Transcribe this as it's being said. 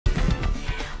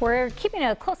We're keeping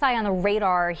a close eye on the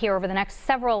radar here over the next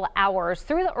several hours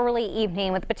through the early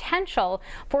evening with the potential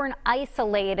for an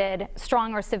isolated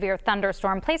strong or severe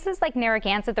thunderstorm. Places like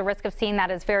Narragansett, the risk of seeing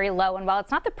that is very low. And while it's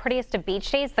not the prettiest of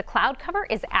beach days, the cloud cover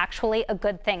is actually a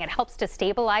good thing. It helps to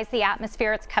stabilize the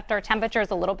atmosphere. It's kept our temperatures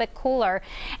a little bit cooler,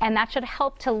 and that should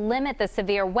help to limit the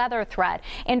severe weather threat.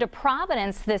 Into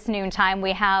Providence this noontime,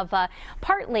 we have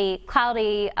partly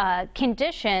cloudy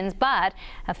conditions, but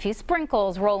a few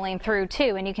sprinkles rolling through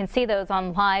too. And you can see those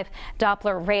on live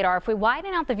Doppler radar. If we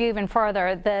widen out the view even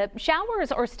further, the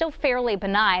showers are still fairly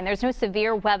benign. There's no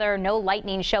severe weather, no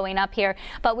lightning showing up here,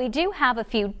 but we do have a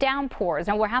few downpours,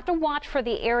 and we'll have to watch for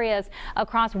the areas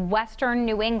across western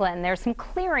New England. There's some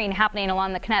clearing happening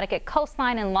along the Connecticut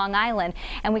coastline and Long Island,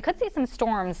 and we could see some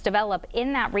storms develop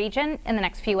in that region in the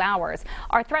next few hours.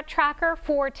 Our threat tracker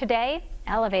for today,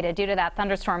 elevated due to that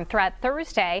thunderstorm threat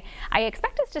Thursday. I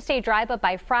expect us to stay dry, but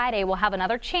by Friday we'll have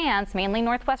another chance, mainly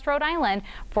northwest Rhode Island,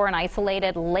 for an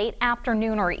isolated late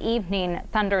afternoon or evening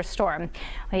thunderstorm.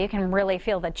 Well, you can really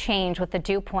feel the change with the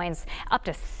dew points up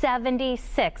to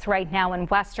 76 right now in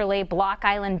Westerly. Block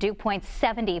Island dew point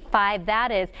 75.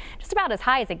 That is just about as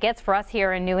high as it gets for us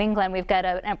here in New England. We've got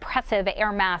an oppressive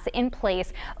air mass in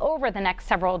place over the next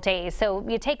several days. So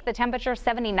you take the temperature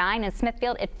 79 in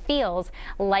Smithfield, it feels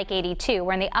like 82.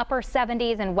 We're in the upper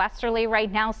 70s in Westerly right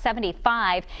now,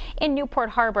 75 in Newport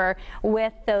Harbor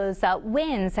with those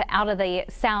winds out of the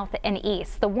south and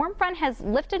east. The warm front has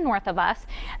lifted north of us.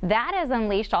 That has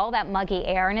unleashed all that muggy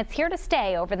air, and it's here to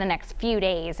stay over the next few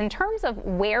days. In terms of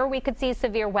where we could see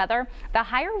severe weather, the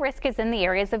higher risk is in the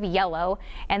areas of yellow,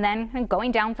 and then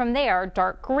going down from there,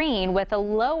 dark green, with a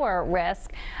lower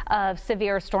risk of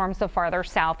severe storms the farther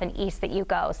south and east that you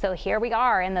go. So here we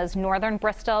are in those northern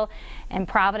Bristol and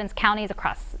Providence counties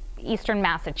across eastern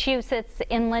Massachusetts,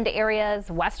 inland areas,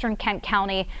 western Kent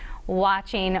County,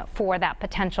 watching for that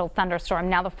potential thunderstorm.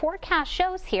 Now the forecast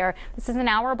shows here, this is an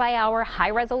hour by hour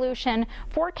high resolution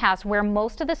forecast where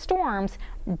most of the storms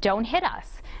don't hit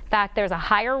us. In fact, there's a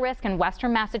higher risk in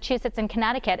western Massachusetts and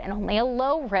Connecticut and only a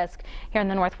low risk here in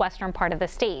the northwestern part of the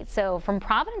state. So from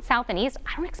Providence south and east,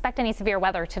 I don't expect any severe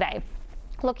weather today.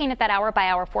 Looking at that hour by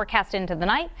hour forecast into the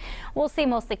night, we'll see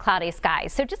mostly cloudy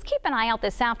skies. So just keep an eye out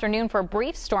this afternoon for a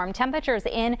brief storm. Temperatures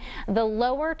in the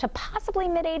lower to possibly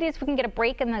mid 80s. We can get a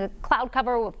break in the cloud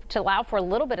cover to allow for a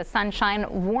little bit of sunshine.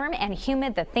 Warm and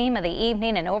humid, the theme of the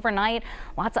evening, and overnight,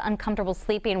 lots of uncomfortable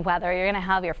sleeping weather. You're going to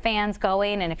have your fans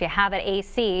going, and if you have it,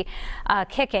 AC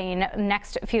kicking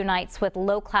next few nights with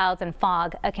low clouds and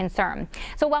fog a concern.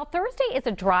 So while Thursday is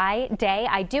a dry day,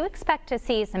 I do expect to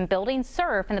see some building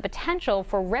surf and the potential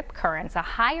for rip currents, a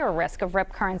higher risk of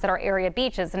rip currents at our area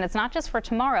beaches. And it's not just for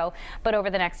tomorrow, but over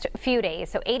the next few days.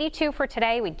 So 82 for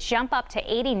today. We jump up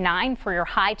to 89 for your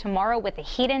high tomorrow with the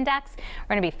heat index.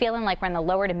 We're going to be feeling like we're in the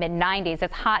lower to mid 90s.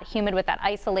 It's hot, humid with that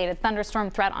isolated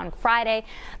thunderstorm threat on Friday.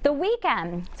 The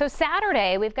weekend, so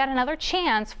Saturday, we've got another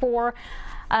chance for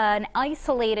an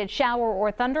isolated shower or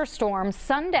thunderstorm.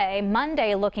 Sunday,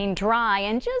 Monday looking dry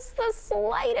and just the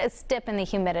slightest dip in the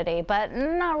humidity, but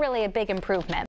not really a big improvement.